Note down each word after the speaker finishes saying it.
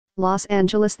Los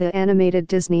Angeles. The animated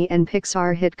Disney and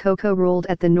Pixar hit Coco ruled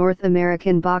at the North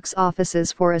American box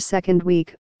offices for a second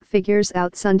week, figures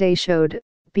out Sunday showed,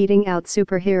 beating out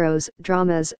superheroes,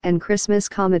 dramas, and Christmas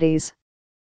comedies.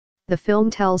 The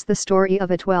film tells the story of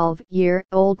a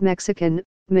 12-year-old Mexican,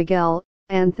 Miguel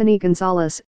Anthony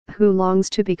Gonzalez, who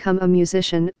longs to become a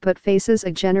musician but faces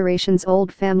a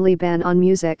generations-old family ban on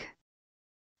music.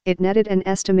 It netted an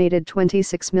estimated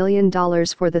 $26 million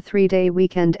for the three-day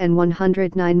weekend and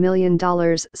 $109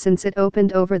 million since it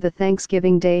opened over the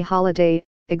Thanksgiving Day holiday,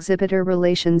 exhibitor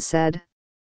relations said.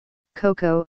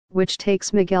 Coco, which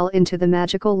takes Miguel into the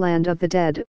magical land of the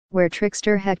dead, where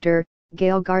trickster Hector,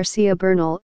 Gael Garcia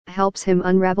Bernal, helps him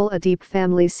unravel a deep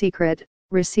family secret,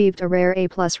 received a rare A+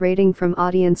 rating from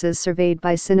audiences surveyed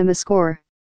by CinemaScore.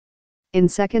 In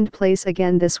second place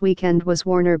again this weekend was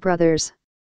Warner Bros.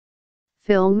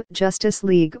 Film Justice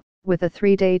League, with a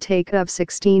three-day take of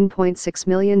 $16.6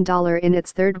 million in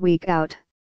its third week out.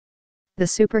 The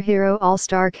superhero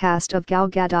all-star cast of Gal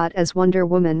Gadot as Wonder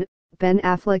Woman, Ben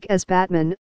Affleck as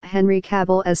Batman, Henry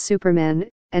Cavill as Superman,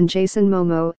 and Jason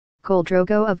Momoa, Khal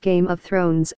Drogo of Game of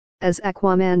Thrones, as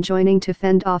Aquaman joining to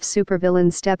fend off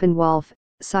supervillain Steppenwolf,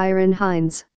 Siren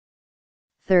Hines.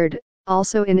 Third,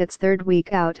 also in its third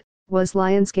week out, was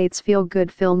Lionsgate's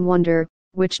feel-good film Wonder,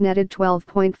 which netted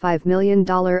 $12.5 million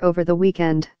over the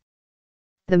weekend.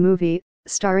 The movie,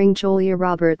 starring Julia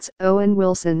Roberts, Owen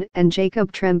Wilson, and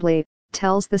Jacob Tremblay,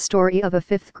 tells the story of a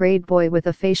fifth-grade boy with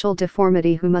a facial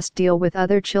deformity who must deal with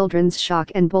other children's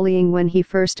shock and bullying when he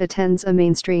first attends a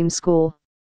mainstream school.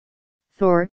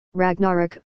 Thor,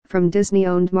 Ragnarok, from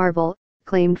Disney-owned Marvel,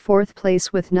 claimed fourth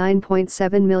place with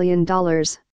 $9.7 million.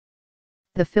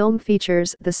 The film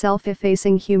features the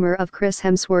self-effacing humor of Chris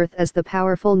Hemsworth as the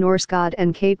powerful Norse god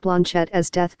and Cate Blanchett as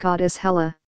death goddess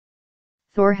Hela.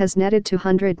 Thor has netted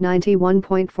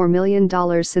 $291.4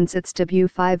 million since its debut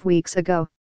 5 weeks ago.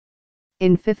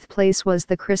 In fifth place was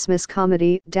the Christmas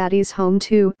comedy Daddy's Home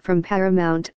 2 from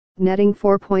Paramount, netting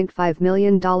 $4.5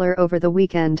 million over the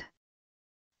weekend.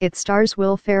 It stars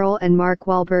Will Ferrell and Mark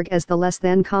Wahlberg as the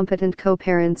less-than-competent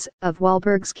co-parents of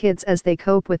Wahlberg's kids as they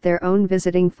cope with their own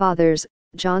visiting fathers,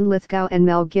 John Lithgow and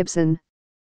Mel Gibson.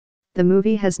 The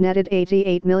movie has netted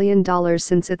 $88 million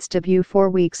since its debut 4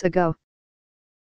 weeks ago.